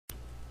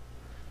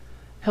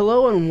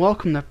Hello and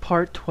welcome to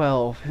part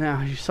 12.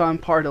 Now, as you saw in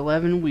part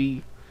 11,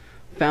 we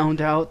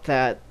found out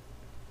that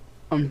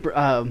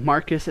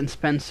Marcus and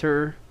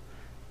Spencer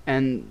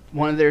and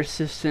one of their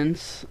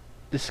assistants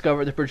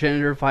discovered the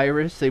progenitor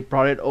virus. They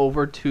brought it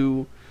over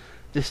to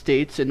the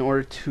States in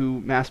order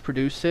to mass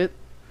produce it.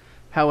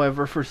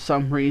 However, for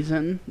some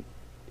reason,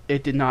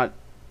 the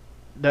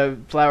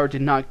flower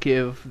did not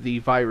give the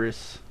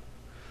virus.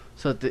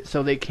 So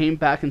they came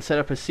back and set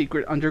up a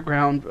secret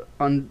underground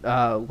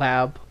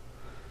lab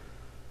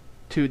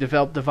to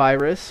develop the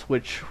virus,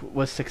 which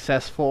was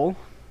successful.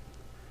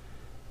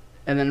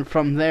 And then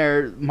from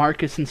there,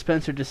 Marcus and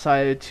Spencer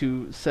decided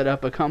to set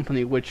up a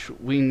company which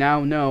we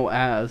now know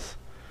as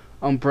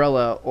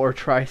Umbrella or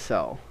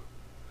Tricell.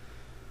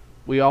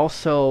 We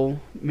also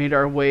made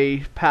our way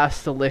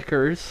past the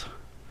Lickers.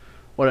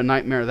 What a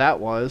nightmare that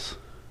was.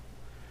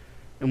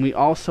 And we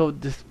also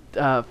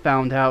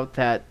found out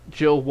that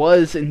Jill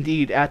was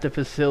indeed at the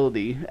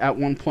facility at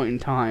one point in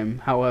time.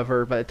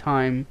 However, by the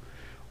time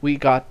we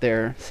got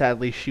there,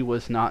 sadly she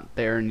was not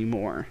there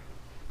anymore.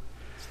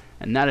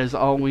 And that is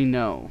all we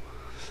know.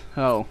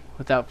 So,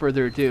 without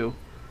further ado,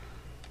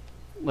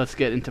 let's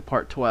get into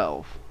part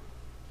 12.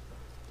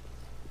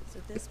 So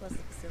this was the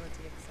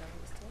facility Excel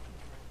was talking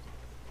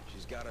about.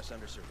 She's got us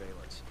under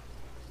surveillance.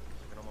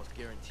 I can almost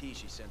guarantee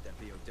she sent that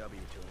B.O.W.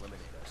 to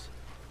eliminate us.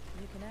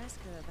 You can ask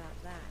her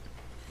about that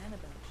and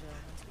about Jill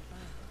once we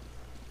find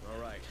her.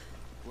 All right,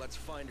 let's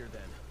find her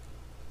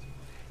then.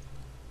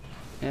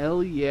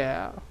 Hell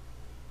yeah.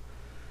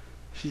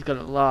 She's got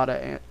a lot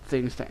of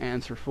things to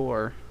answer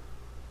for.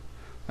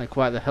 Like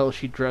why the hell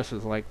she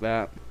dresses like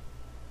that.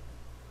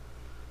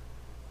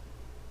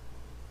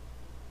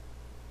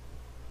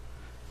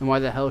 And why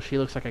the hell she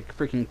looks like a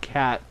freaking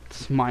cat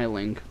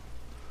smiling.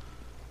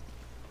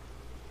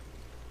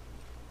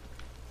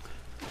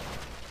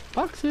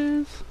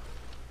 Boxes!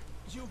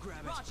 You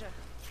grab it. Roger!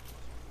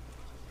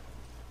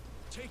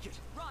 Take it.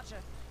 Roger!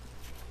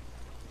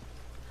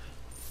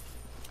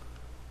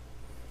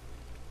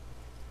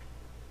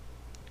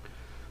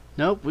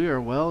 Nope, we are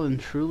well and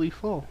truly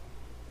full.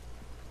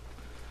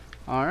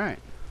 Alright.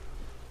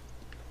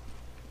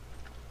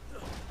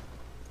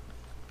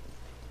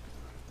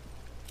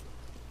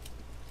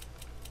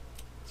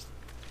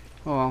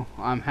 Well,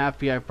 I'm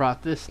happy I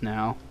brought this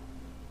now.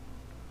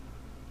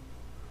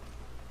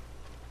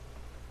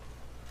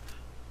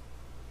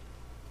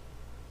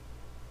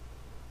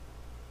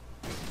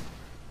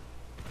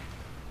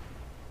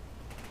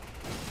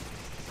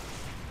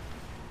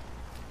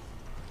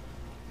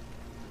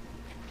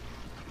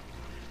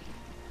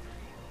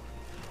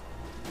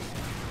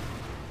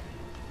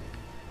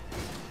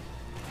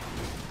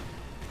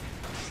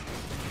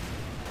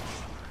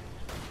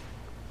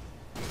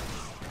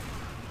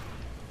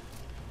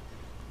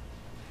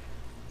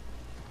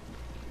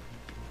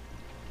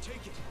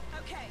 Take it.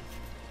 Okay!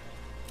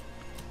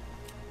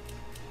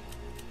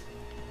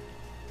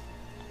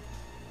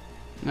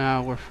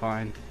 No, we're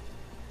fine.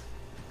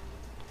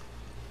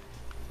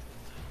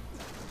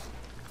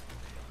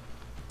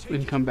 We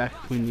can come back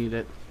if we need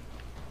it.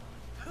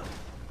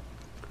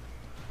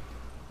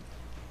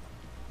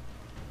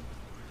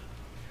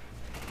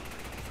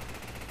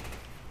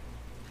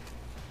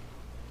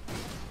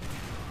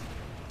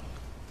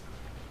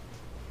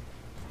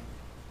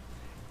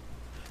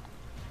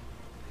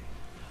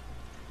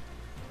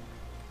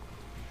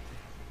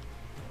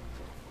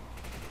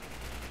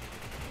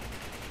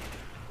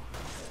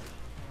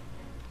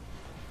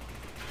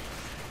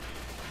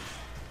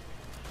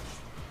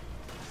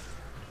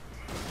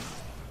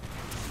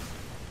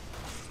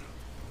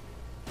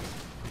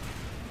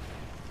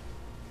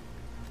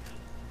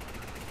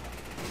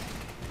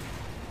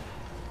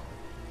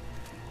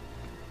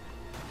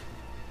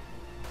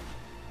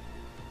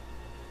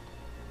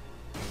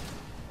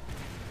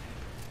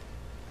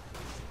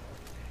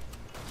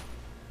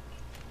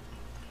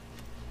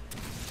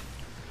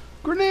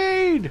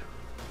 Grenade!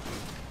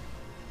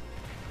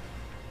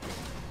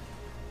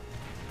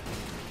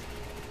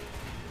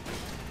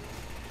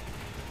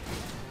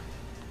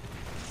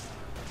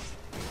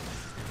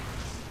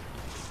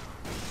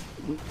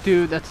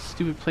 Dude, that's a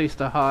stupid place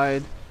to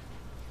hide.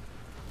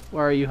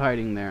 Why are you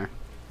hiding there?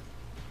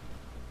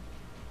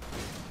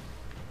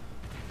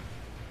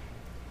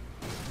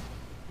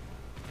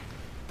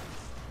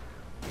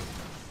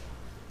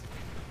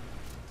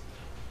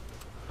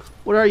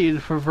 What are you,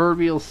 the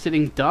proverbial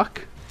sitting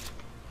duck?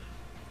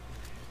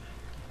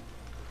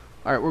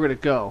 Alright, we're gonna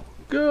go.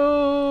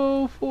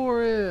 Go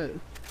for it!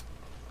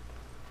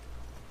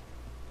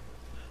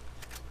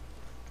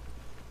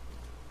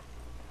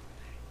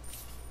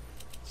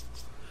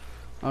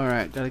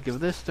 Alright, gotta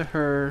give this to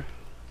her.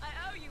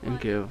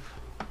 And give.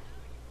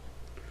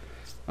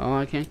 Oh,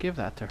 I can't give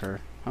that to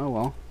her. Oh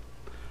well.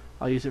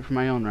 I'll use it for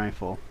my own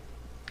rifle.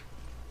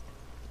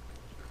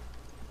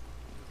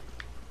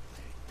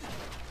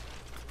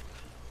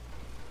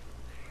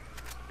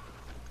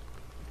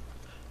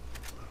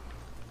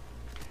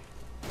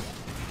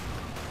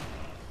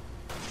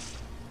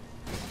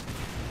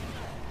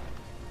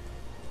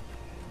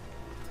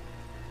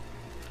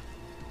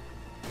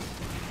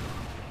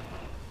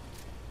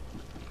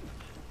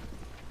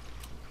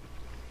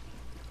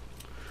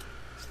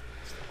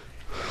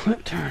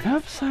 Flip turn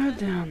upside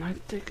down. I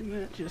take a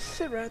minute. Just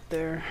sit right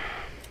there.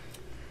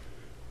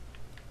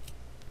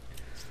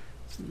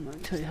 I'm gonna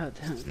tell you how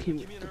to came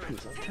with the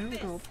Prince of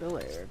Terrible Bel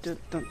Air. Dun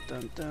dun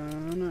dun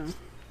dun.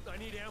 I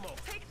need ammo.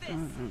 Take this.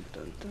 Dun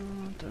dun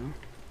dun dun.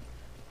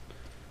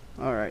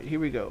 Alright, here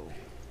we go.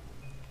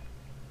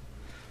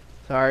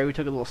 Sorry, we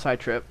took a little side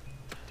trip.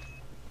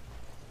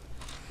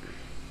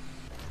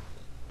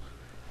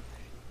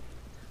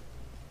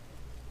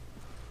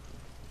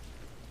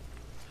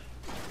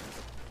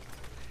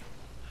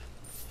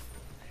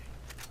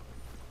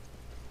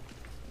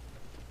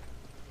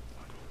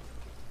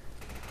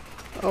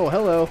 Oh,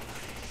 hello.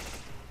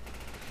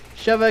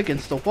 Sheva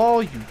against the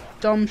wall, you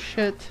dumb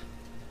shit.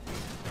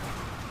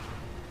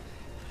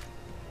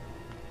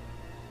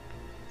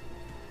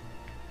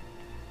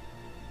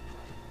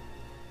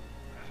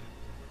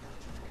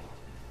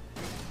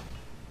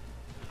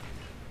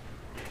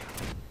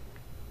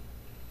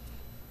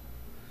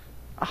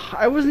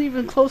 I wasn't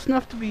even close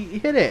enough to be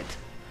hit it.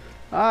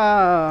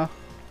 Ah.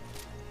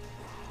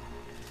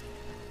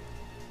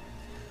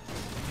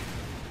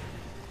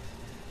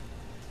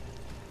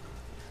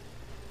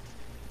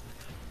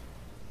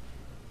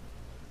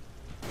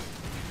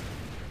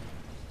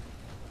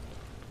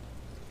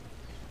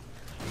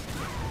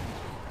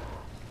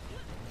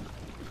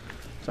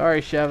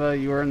 Sorry, Sheva,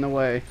 you were in the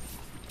way.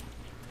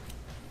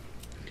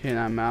 Okay,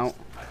 I'm out.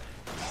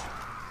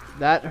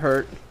 That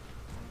hurt.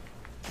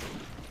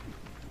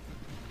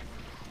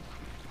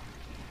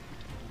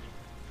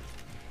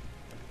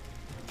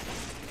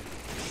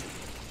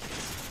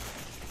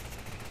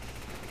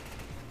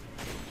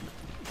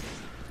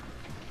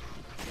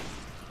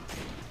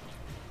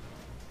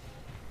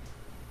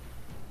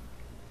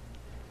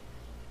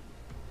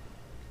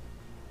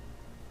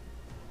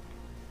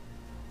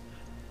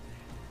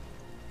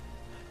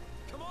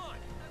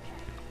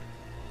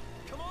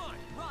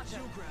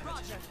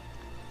 Roger.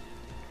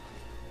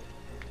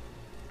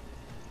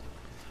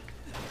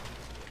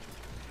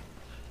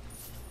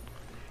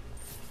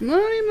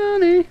 Money,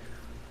 money.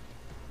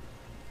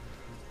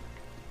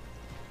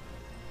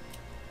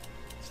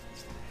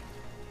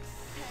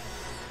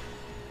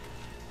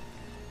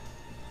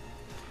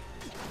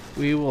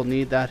 We will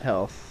need that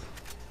health.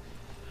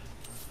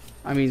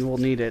 I mean, we'll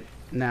need it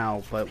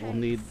now, but we'll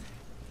need...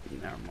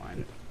 Never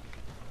mind.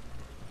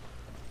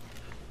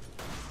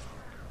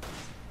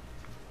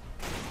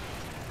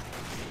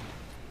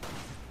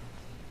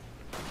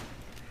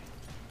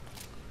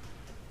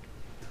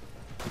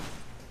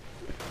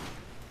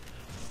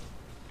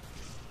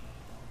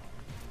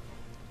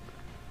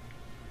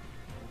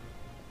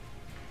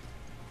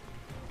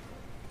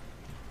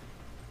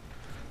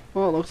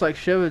 Well, it looks like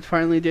Sheva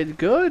finally did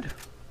good.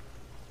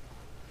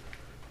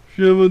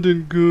 Sheva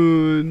did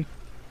good.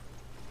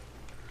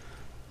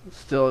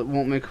 Still, it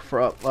won't make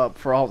up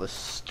for all the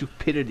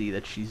stupidity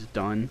that she's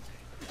done.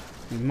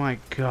 My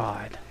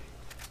God.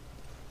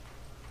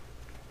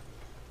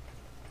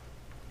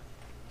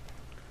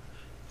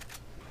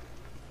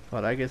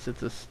 But I guess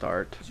it's a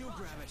start.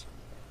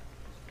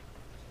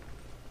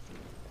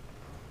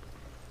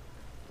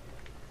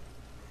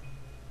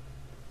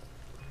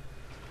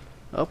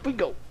 Up we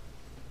go.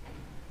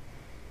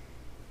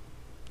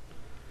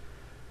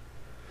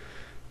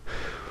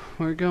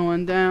 We're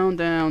going down,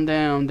 down,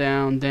 down,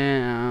 down,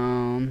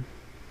 down.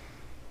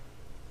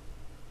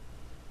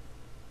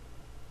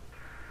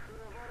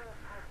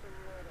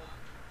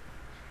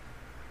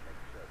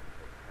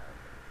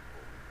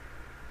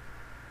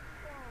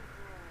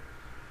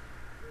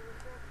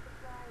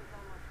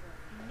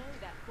 You know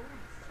that voice.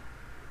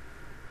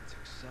 It's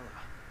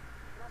Excella.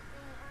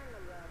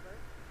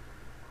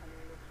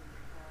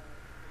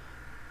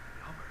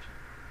 Albert.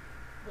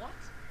 What?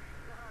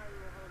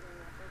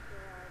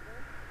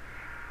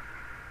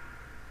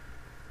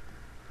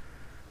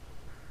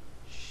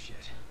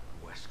 Shit.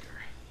 Wesker.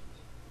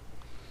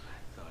 I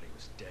thought he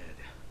was dead.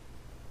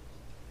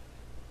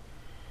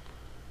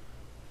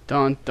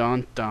 Dun,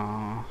 dun,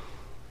 dun.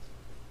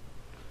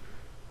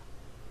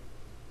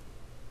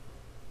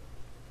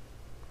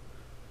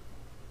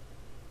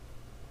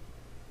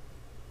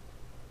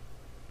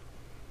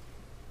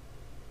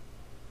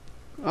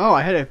 Oh,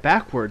 I had it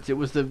backwards. It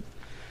was the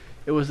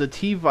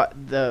T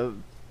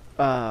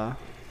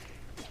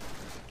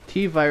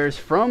virus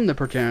from the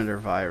progenitor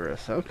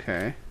virus.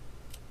 Okay.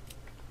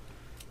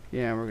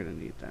 Yeah, we're gonna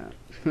need that.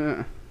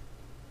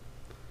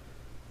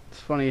 It's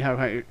funny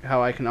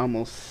how I can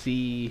almost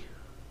see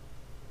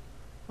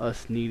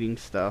us needing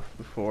stuff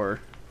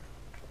before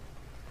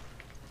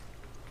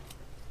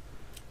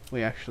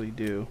we actually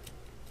do.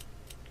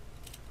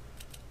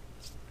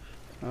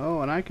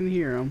 Oh, and I can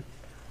hear them.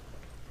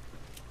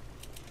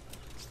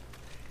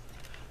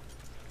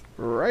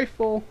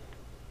 Rifle.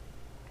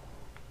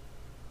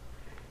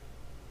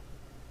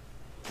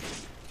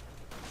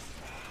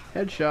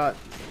 Headshot.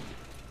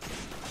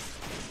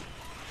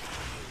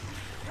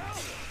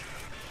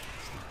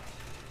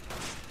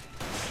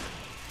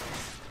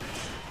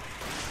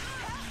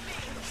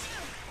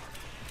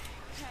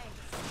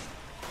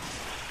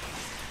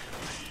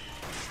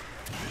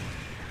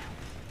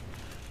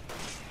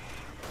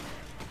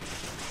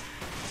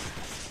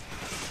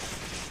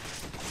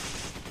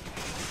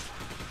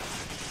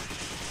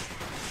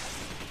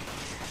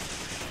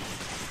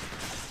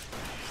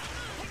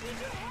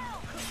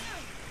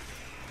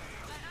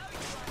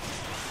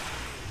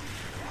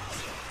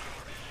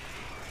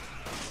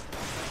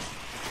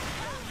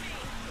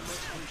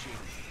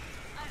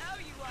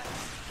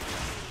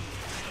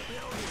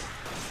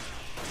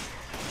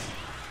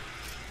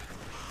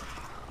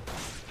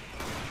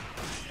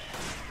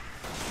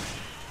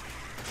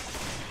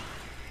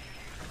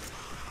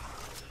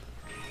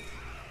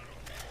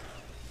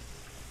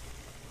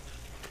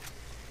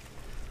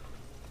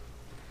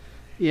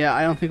 Yeah,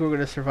 I don't think we're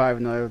gonna survive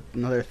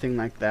another thing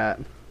like that.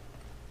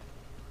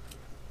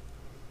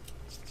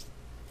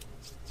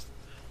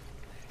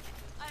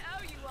 I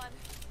owe you one.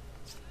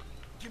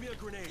 Give me a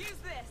grenade. Use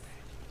this.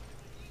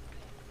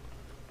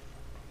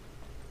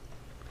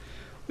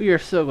 We are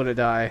still gonna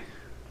die.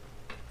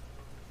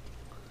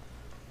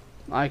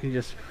 I can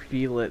just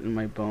feel it in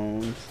my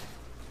bones.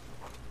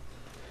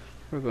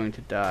 We're going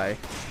to die.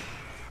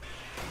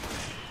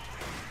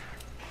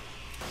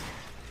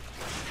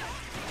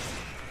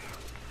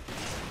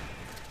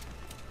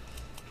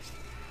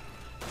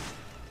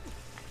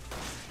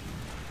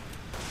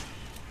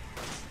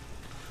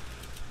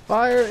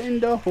 Fire in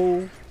the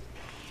hole.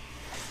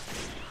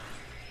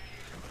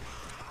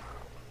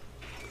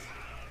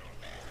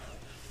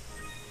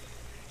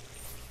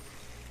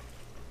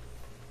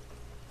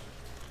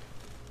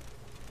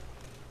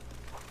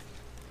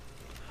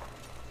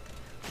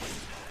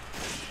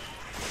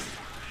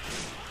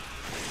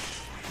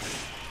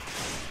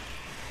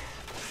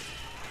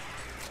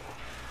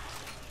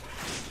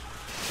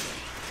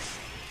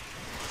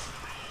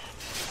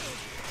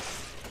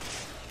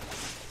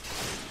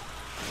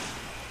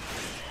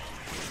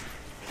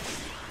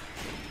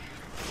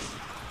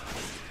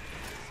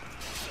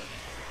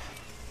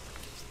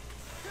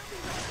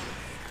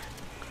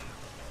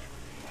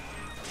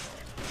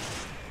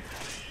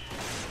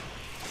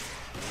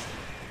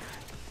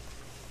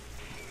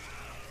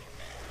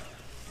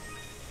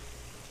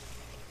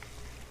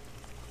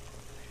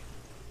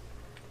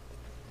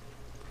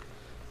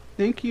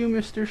 Thank you,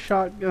 Mr.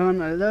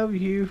 Shotgun. I love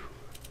you.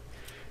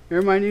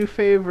 You're my new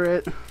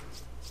favorite.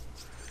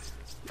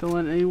 Don't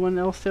let anyone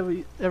else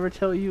ever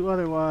tell you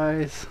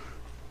otherwise.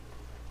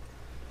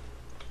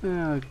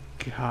 Oh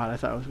God, I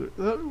thought we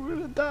were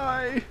gonna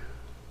die.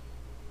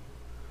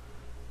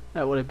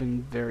 That would have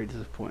been very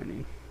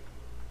disappointing.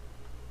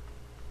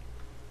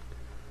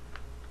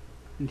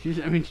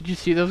 Did you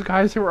see those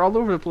guys who were all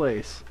over the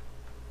place?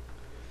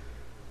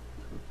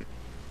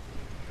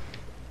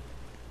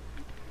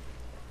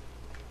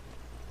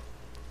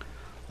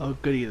 Oh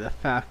goody, the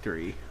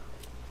factory.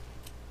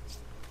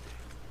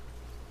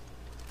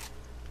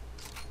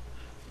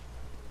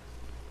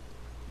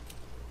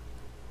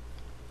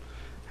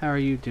 How are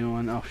you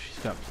doing? Oh,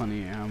 she's got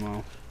plenty of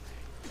ammo.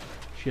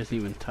 She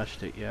hasn't even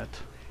touched it yet.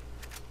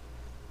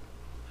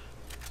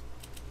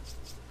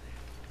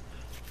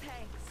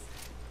 Thanks.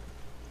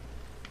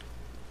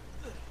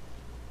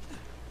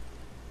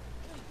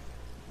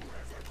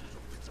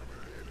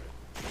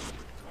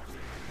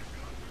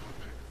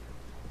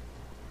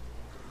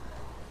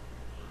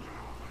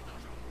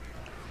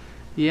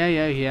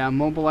 Yeah.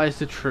 Mobilize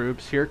the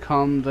troops. Here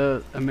come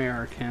the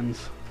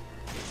Americans.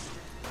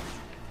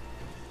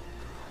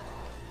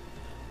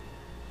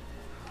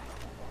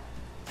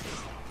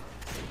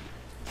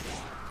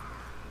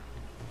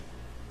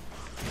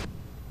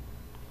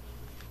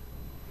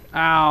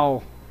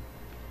 Ow.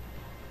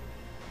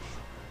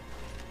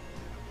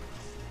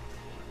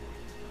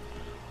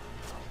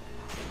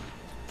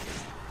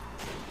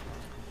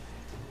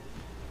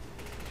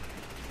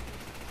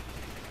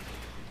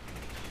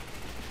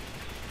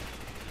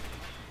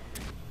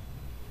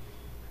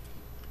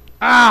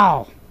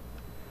 Ow!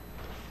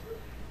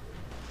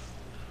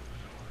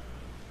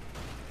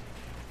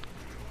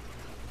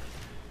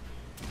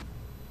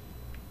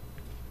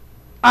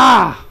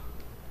 Ah!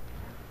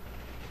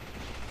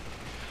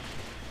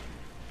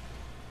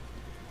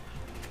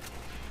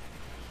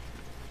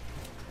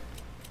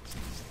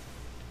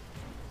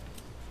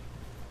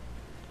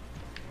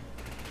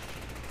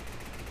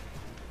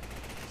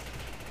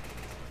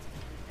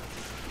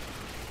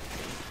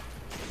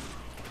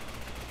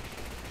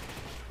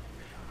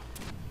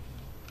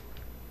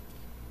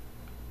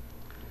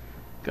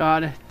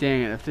 God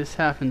dang it, if this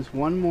happens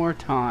one more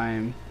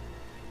time,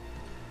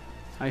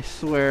 I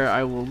swear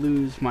I will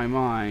lose my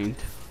mind.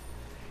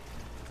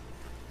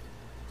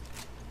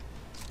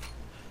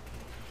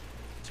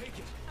 Take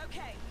it.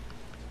 Okay.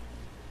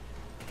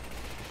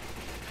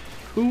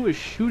 Who is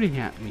shooting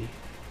at me?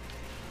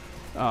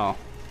 Oh.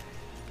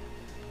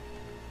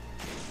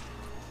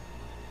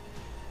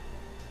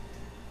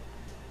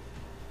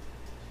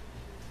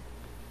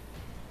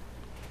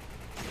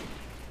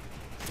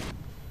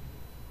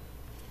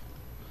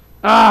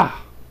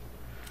 Ah!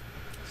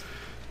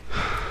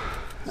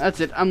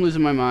 That's it. I'm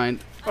losing my mind.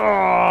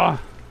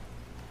 Ah!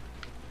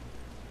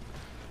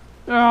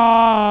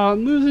 Ah!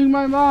 I'm losing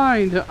my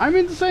mind. I'm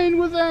insane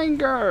with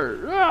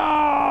anger.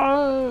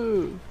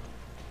 Ah!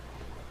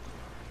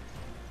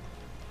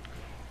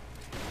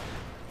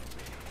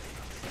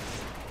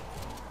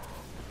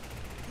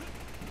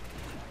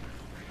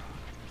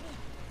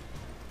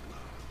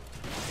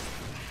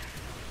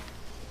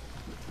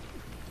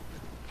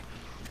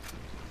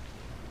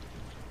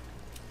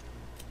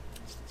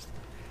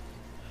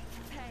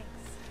 Thanks.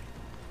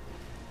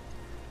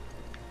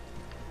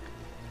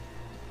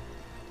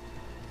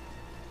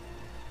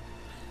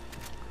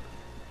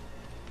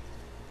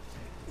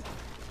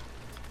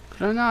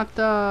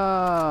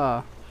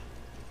 Granata!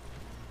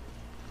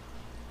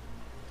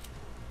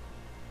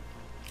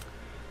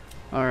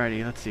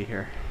 Alrighty, let's see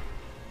here.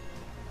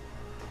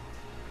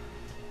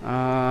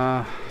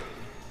 Uh...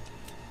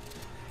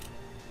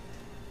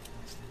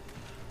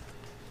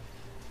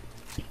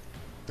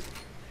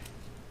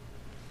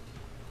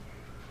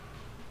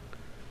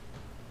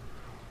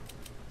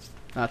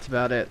 That's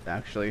about it,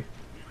 actually.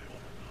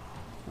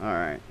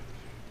 Alright.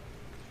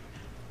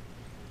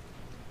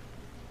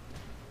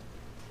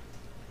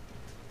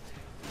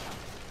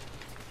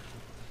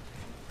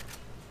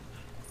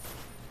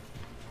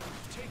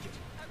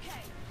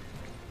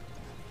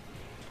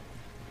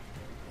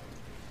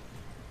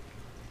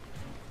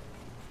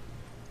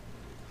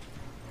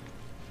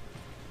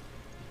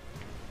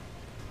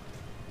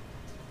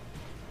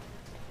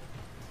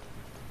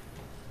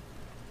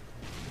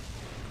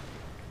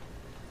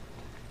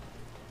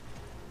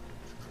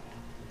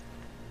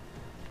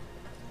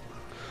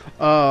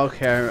 Oh,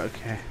 okay,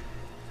 okay.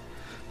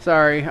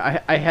 Sorry,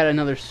 I had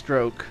another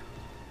stroke.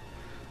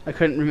 I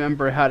couldn't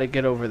remember how to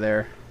get over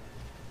there.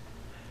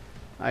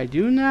 I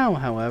do now,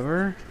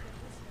 however.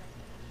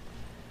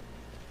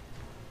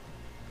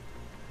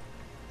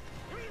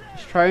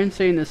 Just try and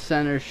stay in the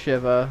center,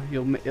 Sheva.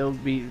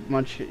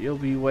 You'll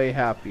be way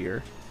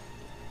happier.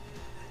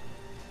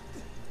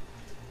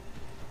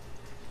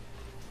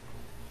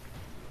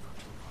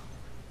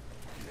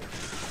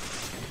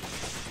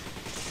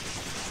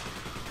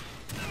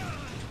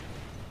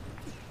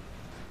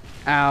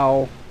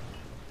 Ow.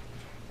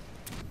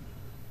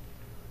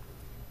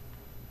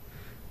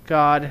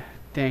 God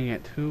dang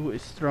it. Who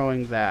is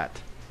throwing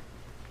that?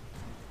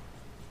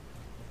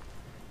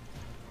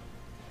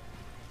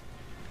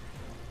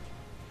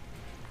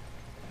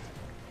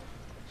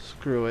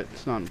 Screw it.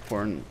 It's not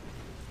important.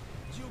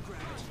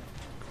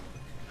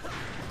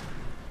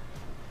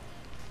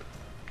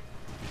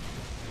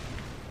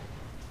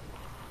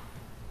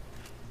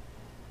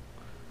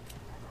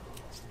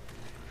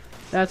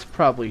 That's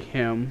probably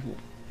him.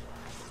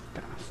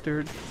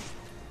 Bastard.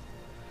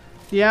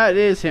 Yeah, it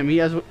is him.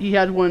 He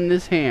had one in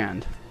his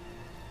hand.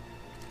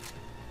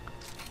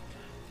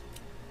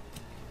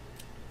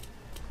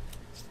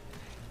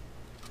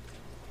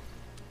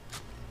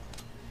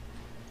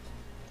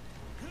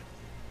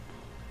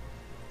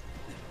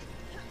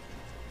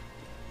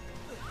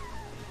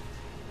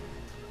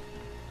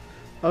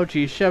 Oh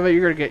geez, Sheva,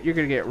 you're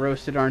gonna get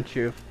roasted, aren't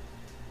you?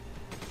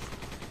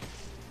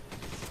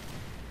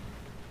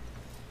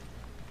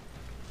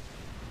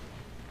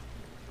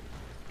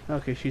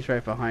 Okay, she's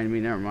right behind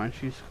me. Never mind,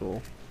 she's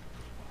cool.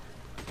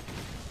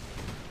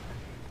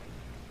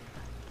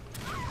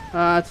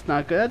 That's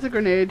not good. That's a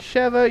grenade.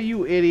 Sheva,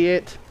 you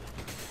idiot.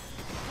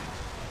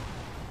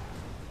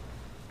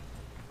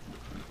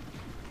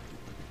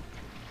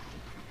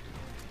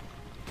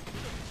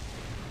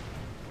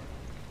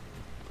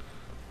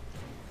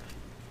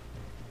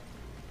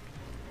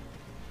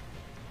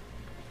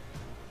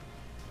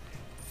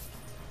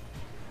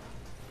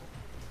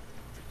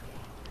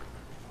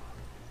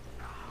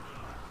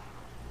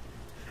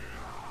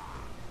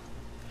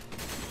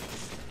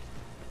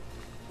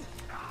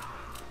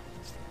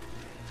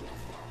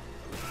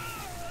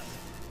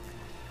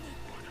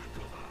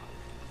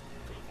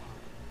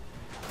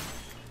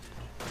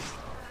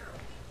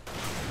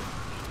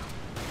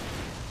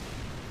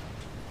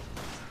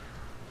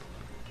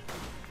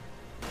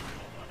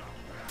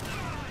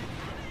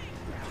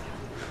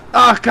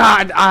 Oh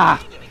God!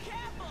 Ah!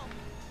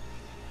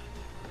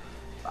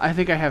 I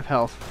think I have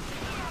health.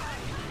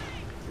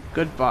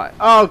 Goodbye.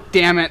 Oh,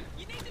 damn it!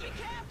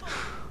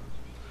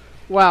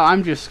 Wow,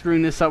 I'm just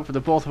screwing this up for the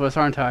both of us,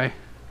 aren't I?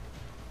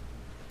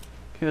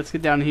 Okay, let's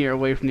get down here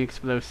away from the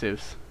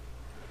explosives.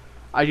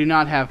 I do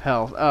not have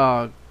health.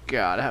 Oh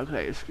God, how could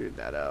I have screwed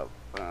that up?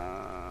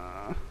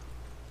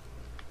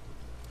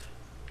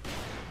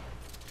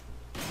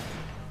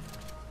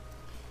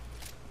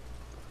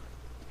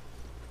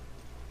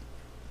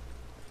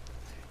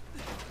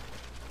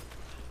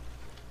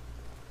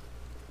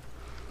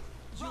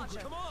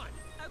 Come on!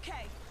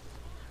 Okay.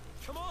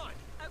 Come on!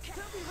 Okay.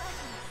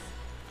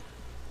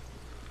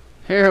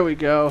 Here we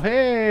go.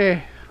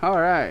 Hey!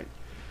 Alright.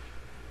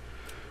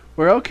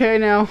 We're okay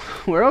now.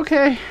 We're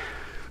okay.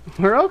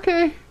 We're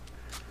okay.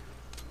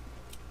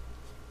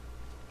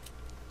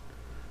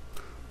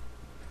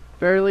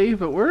 Barely,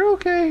 but we're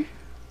okay.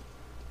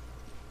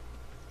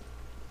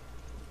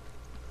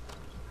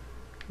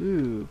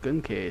 Ooh,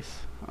 gun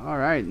case.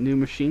 Alright, new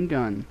machine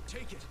gun.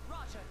 Take it!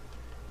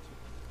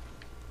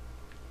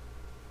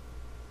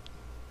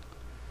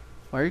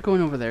 Why are you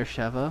going over there,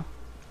 Sheva?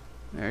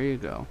 There you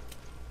go.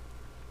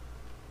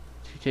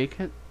 Did she take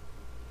it?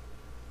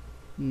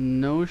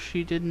 No,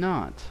 she did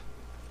not.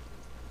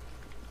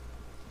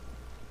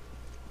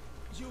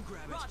 You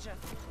grab it. Roger.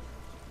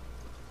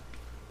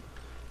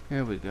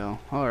 Here we go.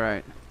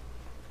 Alright.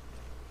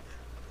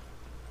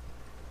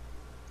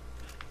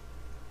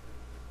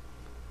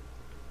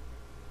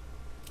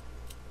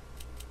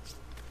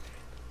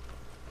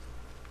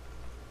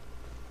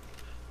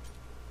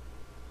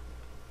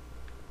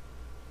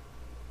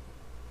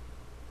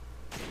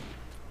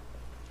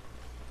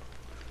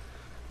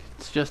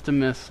 Just a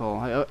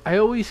missile. I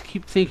always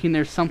keep thinking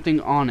there's something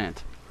on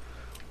it.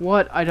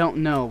 What? I don't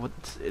know. But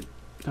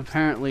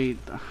Apparently,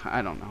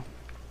 I don't know.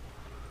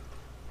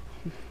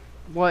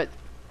 What?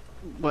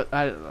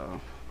 I don't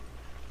know.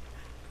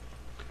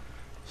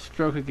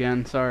 Stroke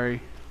again,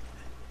 sorry.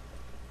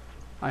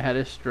 I had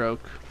a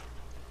stroke.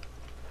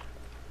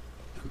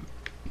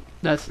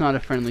 That's not a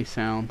friendly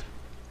sound.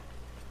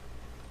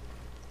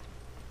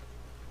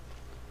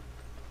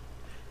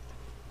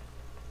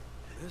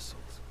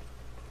 Missiles?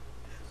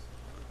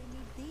 Why do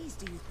they need these,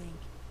 do you think?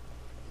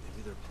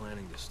 Maybe they're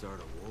planning to start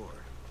a war.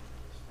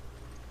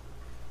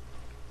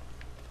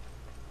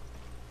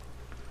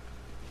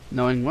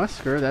 Knowing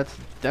Wesker, that's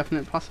a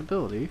definite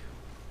possibility.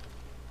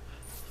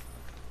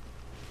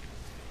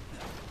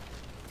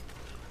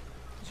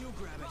 You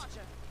grab it.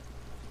 Roger.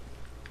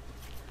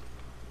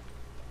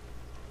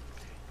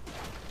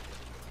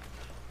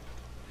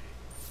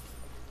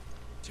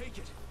 Take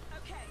it.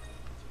 Okay.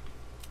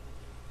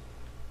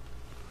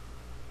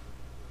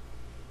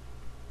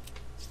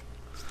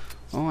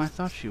 Oh, I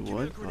thought she me a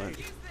would, grenade. but...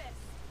 Use this.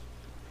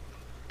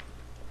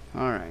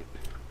 Alright.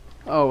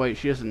 Oh, wait,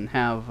 she doesn't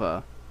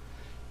have,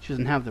 she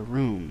doesn't have the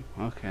room.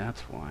 Okay,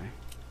 that's why.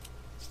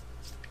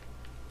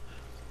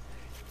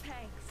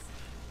 Thanks.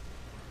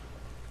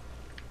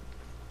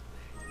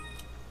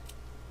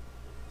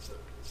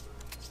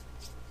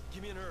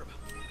 Give me an herb.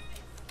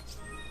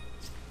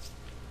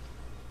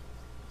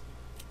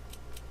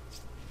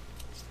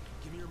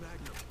 Give me your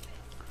magnum.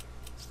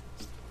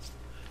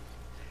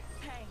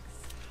 Thanks.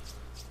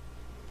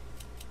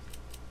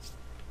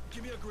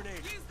 Give me a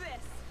grenade. Use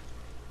this.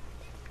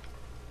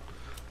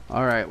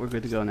 Alright, we're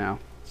good to go now.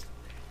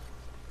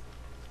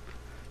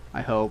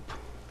 I hope.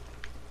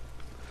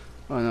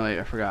 Oh no, wait,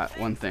 I forgot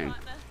one thing.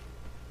 Partner.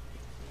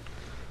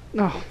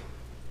 No!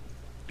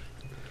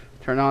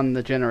 Turn on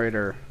the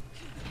generator.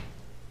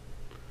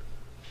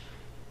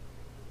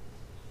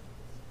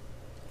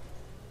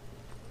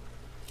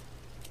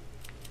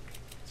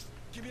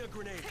 Give me a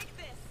grenade. Take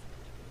this.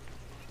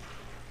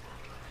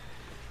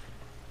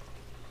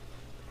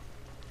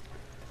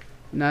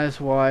 And that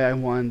is why I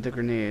wanted the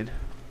grenade.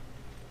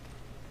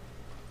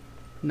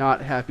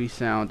 Not happy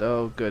sound.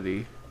 Oh,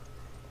 goody.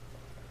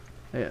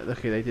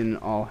 Okay, they didn't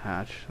all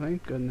hatch.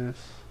 Thank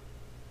goodness.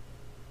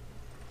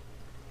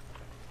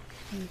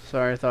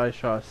 Sorry, I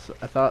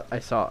thought I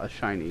saw a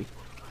shiny.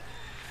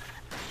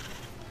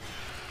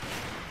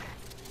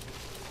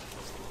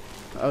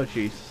 Oh,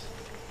 jeez.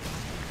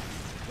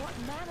 What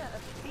manner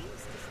of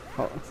beast is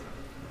Oh.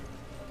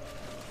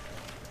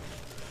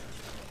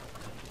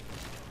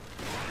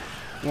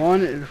 that?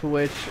 One in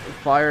which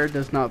fire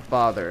does not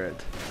bother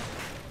it.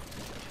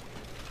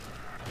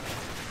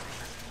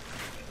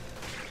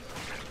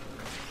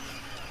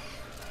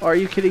 Are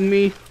you kidding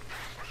me?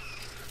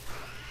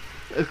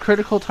 A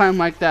critical time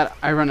like that,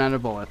 I run out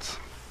of bullets.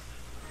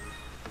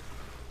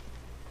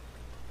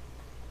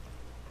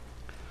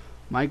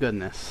 My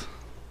goodness.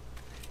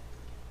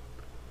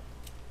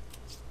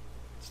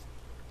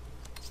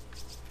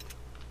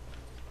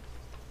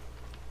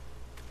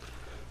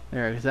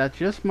 There, because that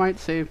just might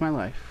save my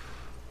life.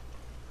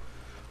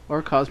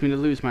 Or cause me to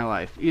lose my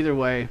life. Either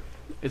way,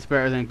 it's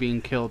better than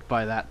being killed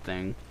by that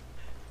thing.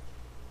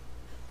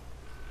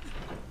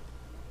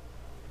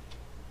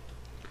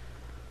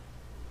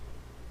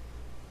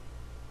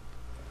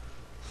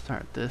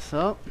 Start this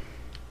up.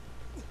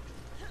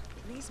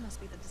 These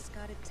must be the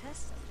discarded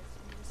test subjects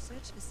from the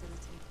research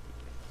facility.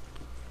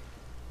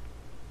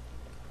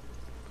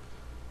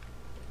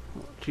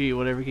 Gee,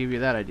 whatever gave you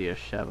that idea,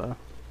 Sheva?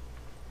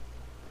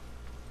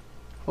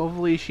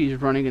 Hopefully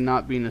she's running and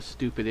not being a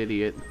stupid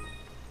idiot.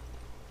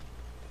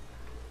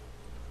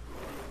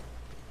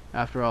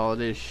 After all,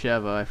 it is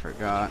Sheva, I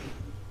forgot.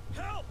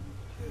 Help!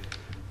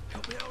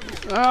 Help me out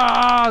here.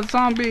 Ah,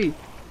 zombie!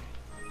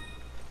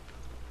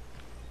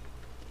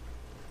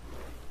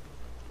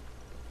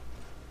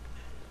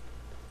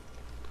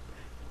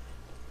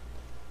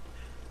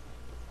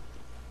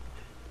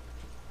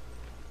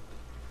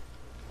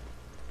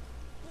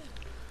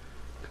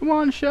 Come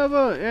on,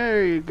 Sheva!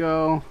 There you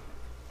go.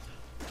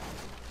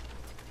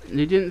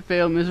 You didn't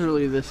fail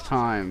miserably this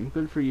time.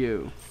 Good for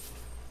you.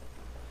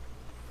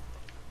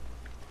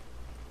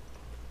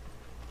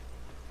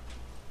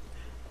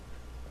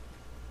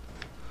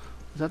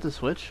 Is that the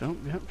switch? Oh,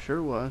 yep,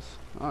 sure was.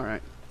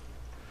 Alright.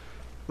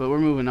 But we're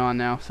moving on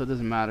now, so it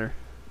doesn't matter.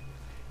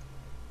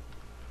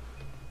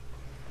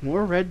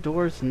 More red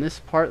doors in this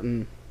part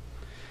than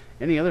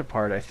any other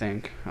part, I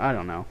think. I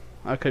don't know.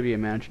 I could be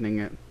imagining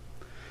it.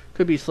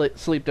 Could be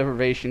sleep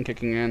deprivation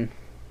kicking in.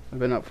 I've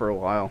been up for a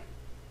while.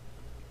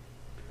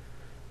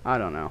 I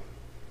don't know.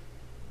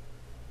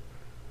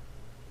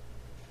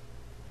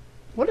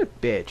 What a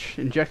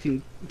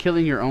bitch.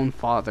 Killing your own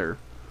father.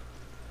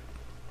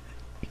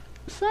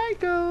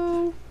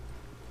 Psycho!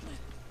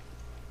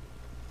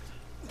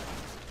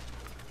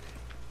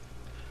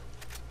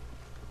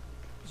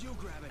 You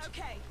grab it.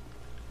 Okay.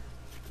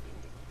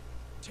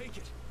 Take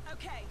it.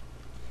 Okay.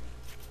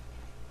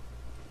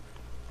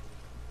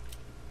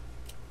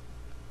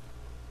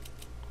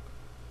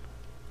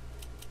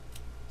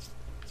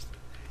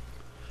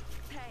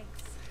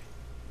 Thanks.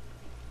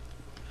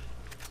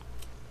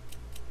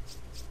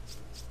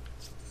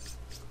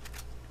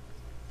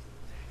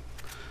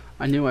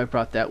 I knew I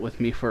brought that with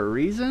me for a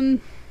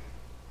reason.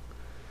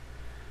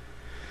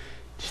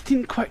 Just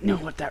didn't quite know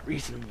what that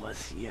reason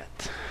was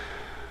yet.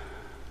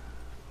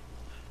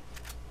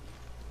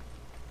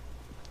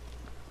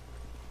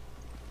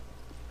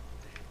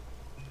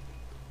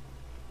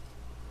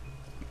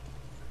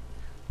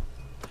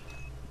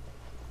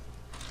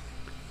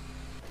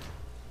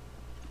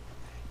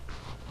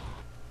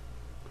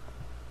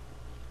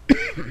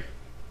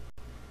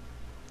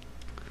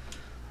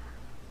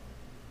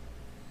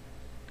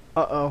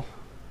 Uh-oh.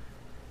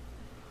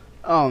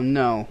 Oh,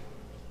 no.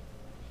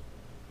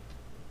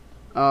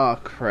 Oh,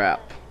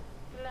 crap.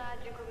 Glad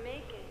you could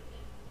make it.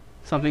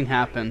 Something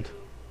happened.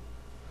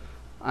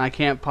 I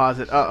can't pause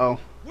it. Uh-oh.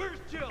 Where's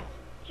Jill?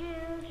 Jill,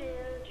 Jill,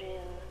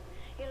 Jill.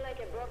 You're like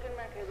a broken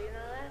record, you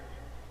know that?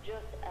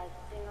 Just as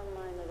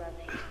single-minded as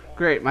he said.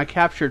 Great, my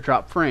capture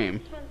dropped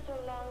frame. Spent so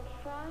long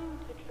trying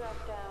to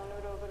track down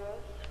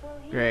Ouroboros. Well,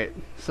 he Great.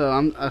 So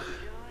I'm... joy.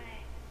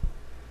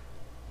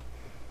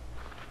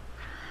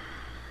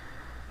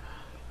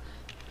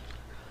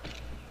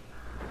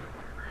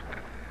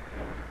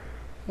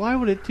 Why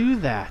would it do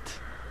that?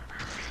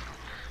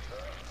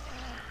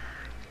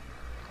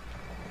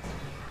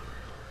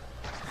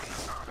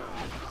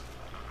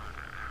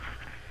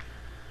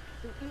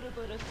 The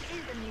Ouroboros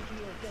is a new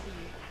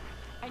B.O.W.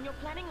 And you're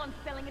planning on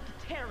selling it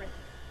to terrorists.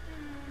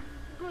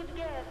 Good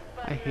guess,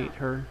 but I hate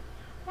her.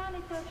 while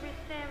it does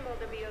resemble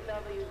the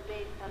B.O.W.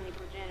 based on the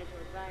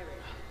progenitor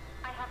virus,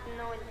 I have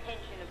no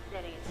intention of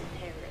selling it to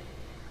terrorists.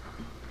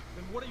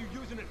 Then what are you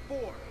using it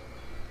for?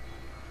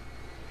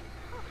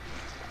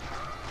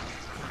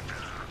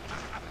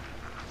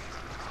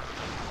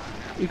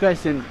 You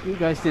guys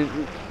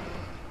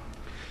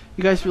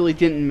really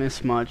didn't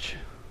miss much.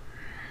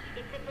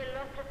 It's a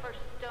philosopher's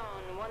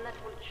stone, one that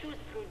will choose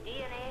through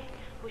DNA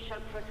who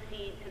shall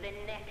proceed to the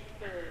next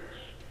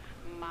stage.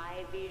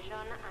 My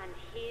vision and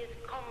his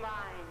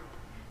combined,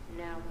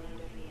 now made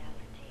a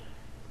reality.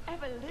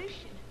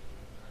 Evolution?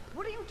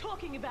 What are you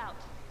talking about?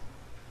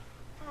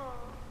 Oh,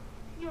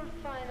 you'll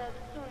find out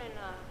soon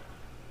enough.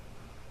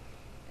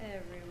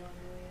 Everyone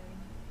will.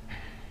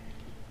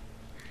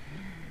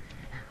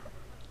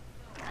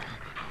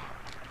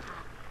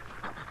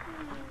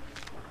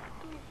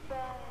 Too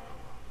bad.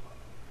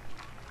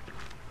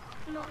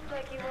 Looks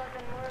like he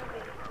wasn't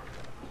worthy.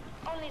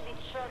 Only the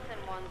chosen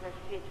ones are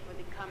fit for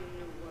the coming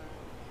new world.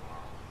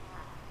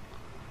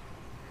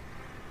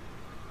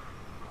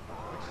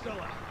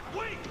 Stella,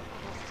 wait!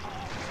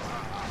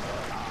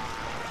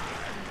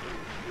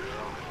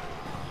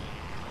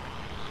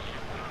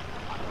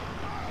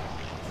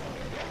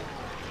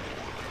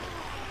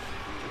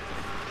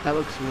 That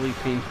looks really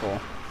painful.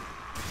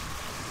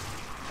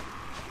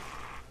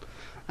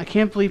 I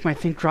can't believe my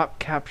thing dropped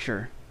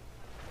capture.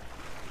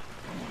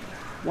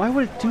 Why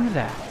would it do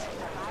that?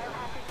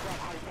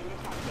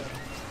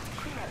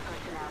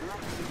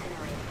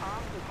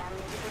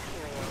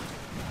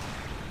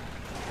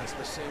 That's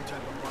the same type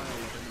of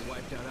bioweapon you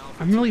wiped out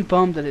Alpha. I'm really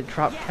bummed that it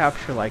dropped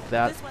capture like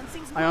that. This one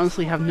seems I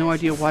honestly have no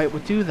idea why it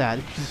would do that.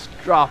 It just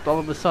dropped all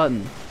of a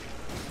sudden.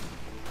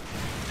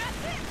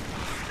 That's it!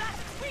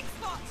 That's the weak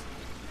spot!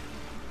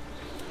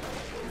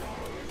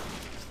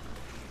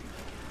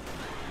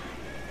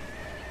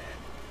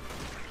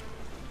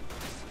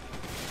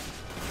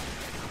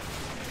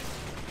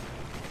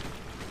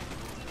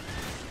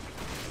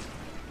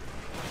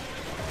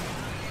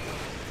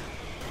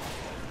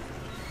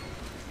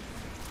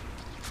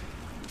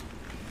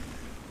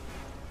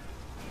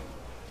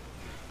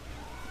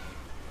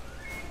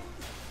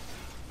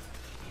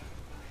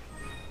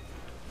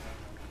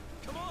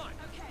 Come on!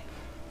 Okay.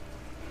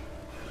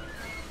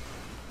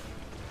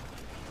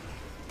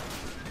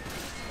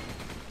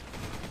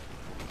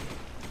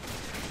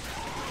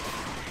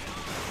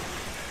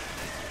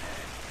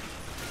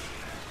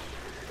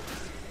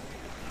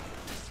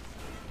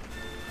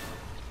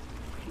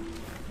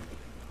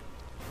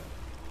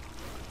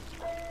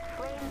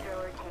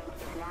 Flamethrower tank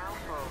is now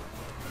full.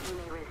 You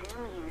may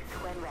resume use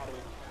when ready.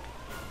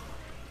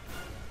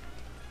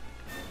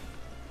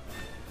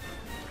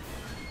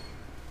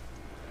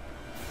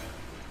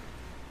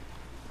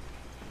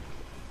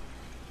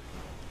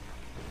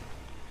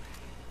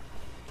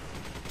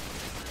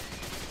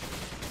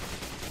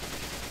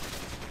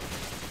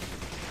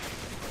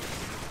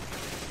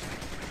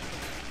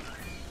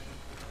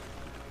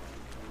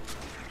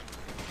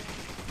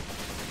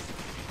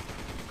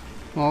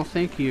 Well,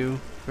 thank you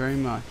very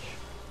much.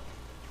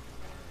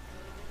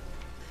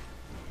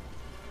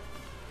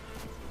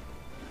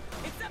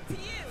 It's up to you!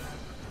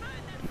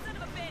 Burn that son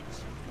of a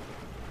bitch!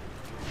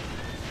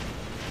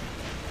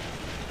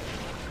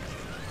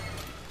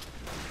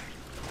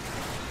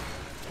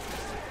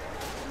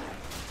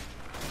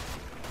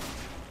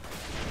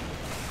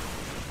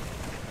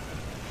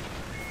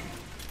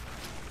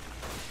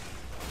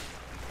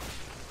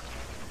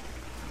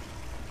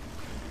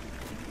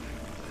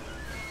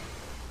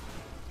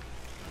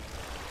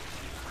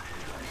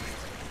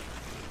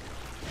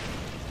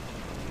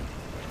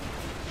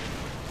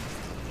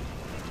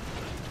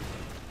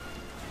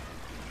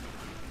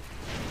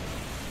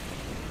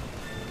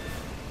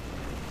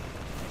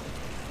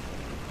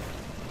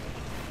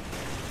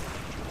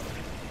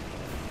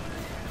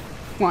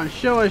 Come on,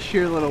 show us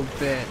your little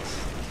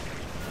bits.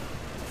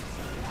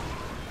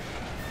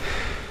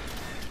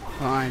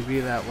 Fine,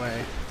 be that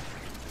way.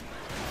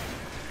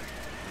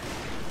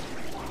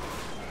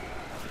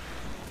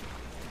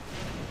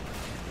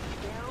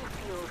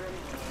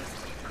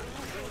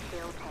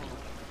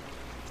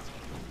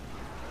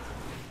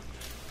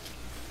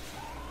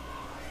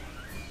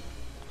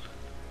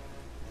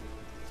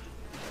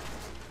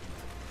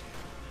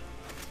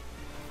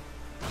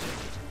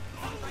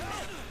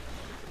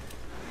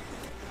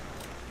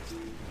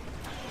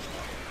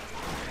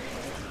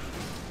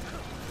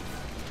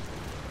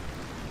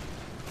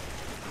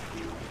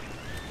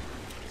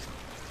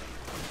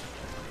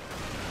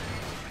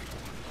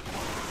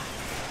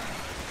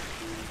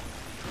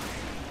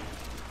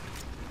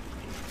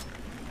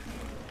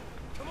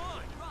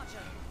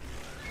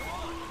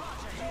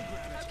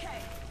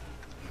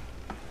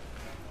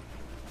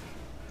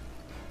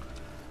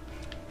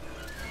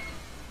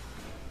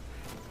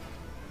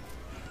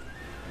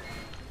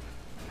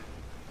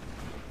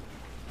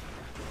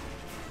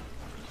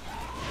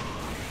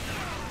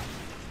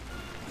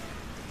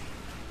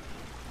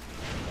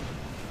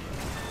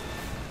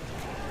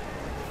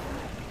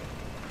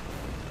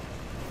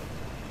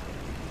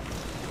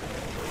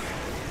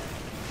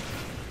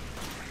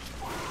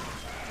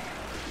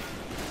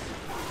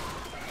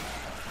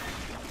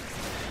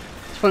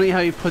 Funny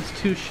how he puts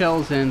 2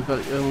 shells in,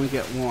 but you only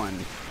get 1.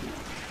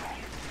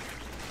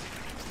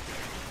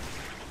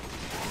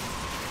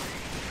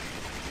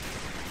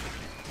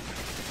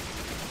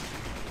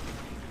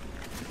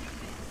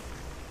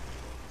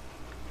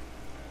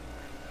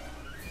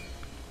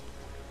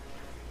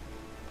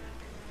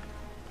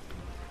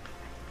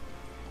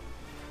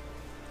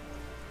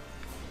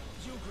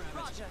 You grab it.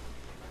 Roger.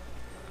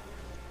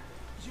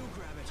 You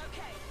grab it.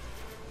 Okay.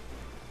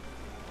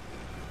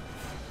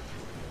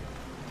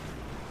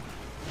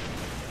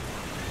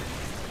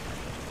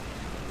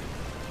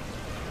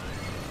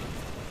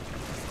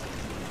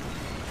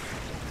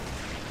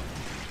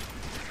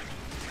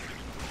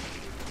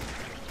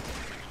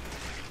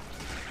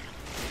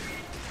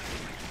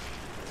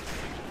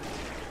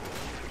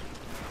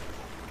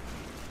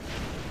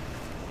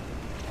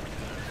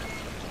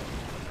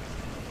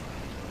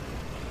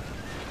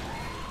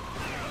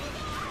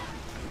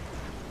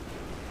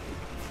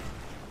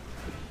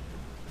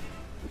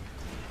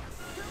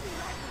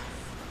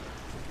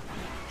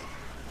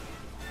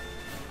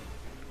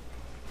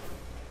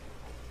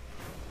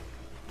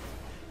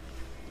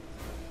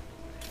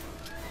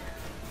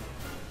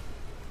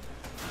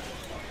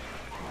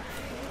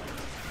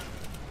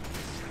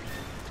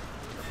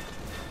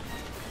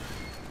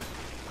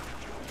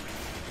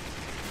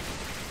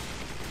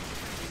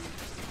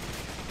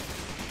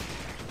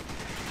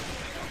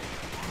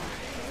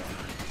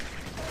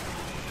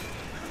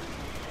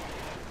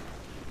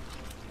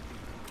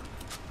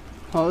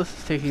 Oh, this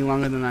is taking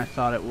longer than I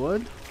thought it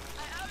would.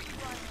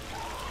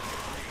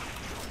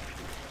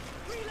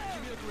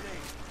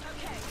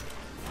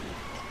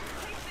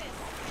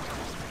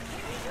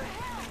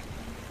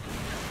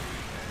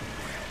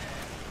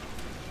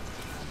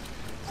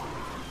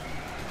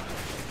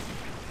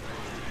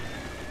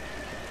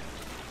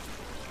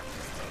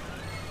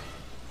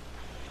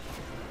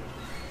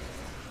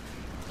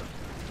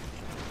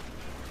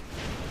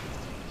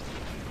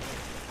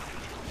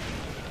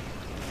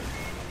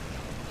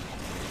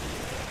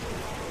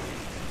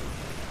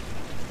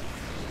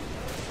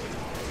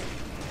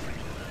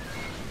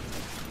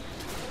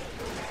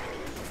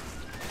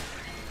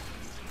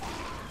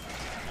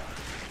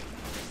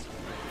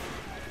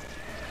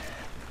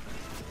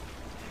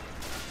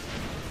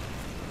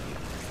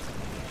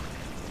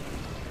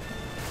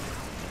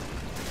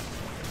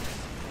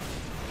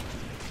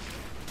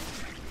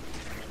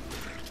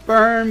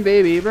 Burn,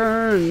 baby,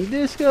 burn,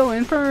 Disco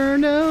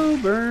Inferno.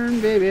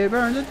 Burn, baby,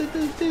 burn,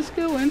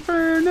 Disco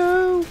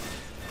Inferno.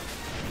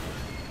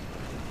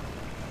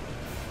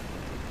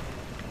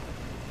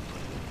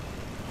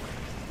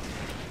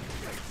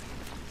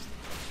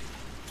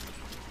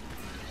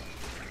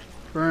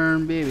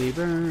 Burn, baby,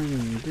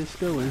 burn,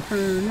 Disco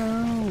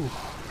Inferno.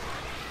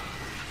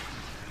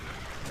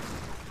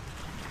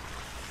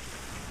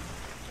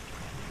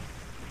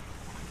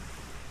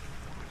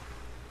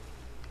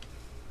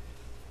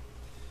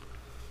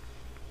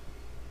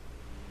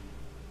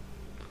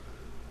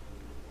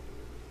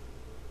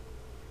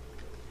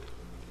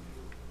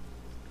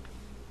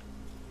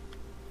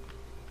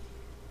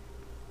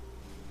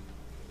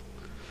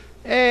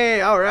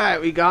 Hey, alright,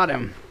 we got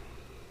him.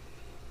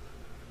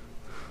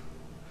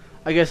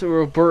 I guess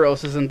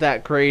Ouroboros isn't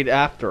that great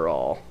after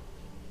all.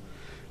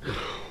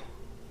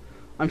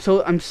 I'm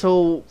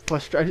so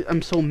frustrated.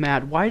 I'm so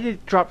mad. Why did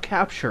it drop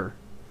capture?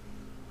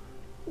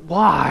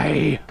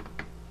 Why?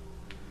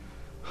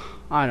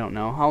 I don't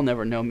know. I'll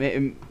never know.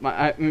 It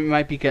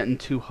might be getting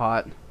too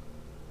hot.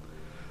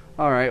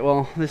 Alright,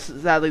 well,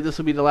 sadly this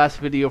will be the last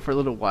video for a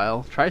little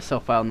while. Try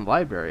self-file in the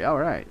library.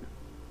 Alright.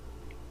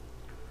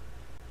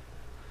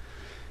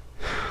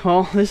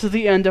 Well, this is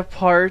the end of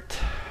part,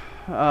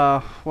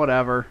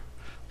 whatever.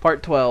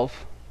 Part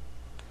 12.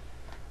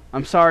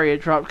 I'm sorry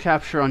it dropped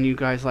capture on you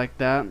guys like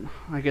that.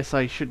 I guess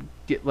I should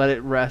let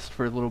it rest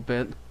for a little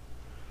bit.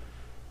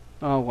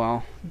 Oh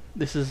well.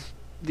 This is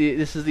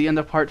the end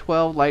of part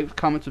 12. Like,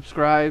 comment,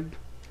 subscribe.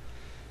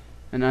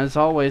 And as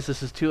always,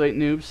 this is Too Late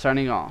Noobs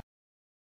signing off.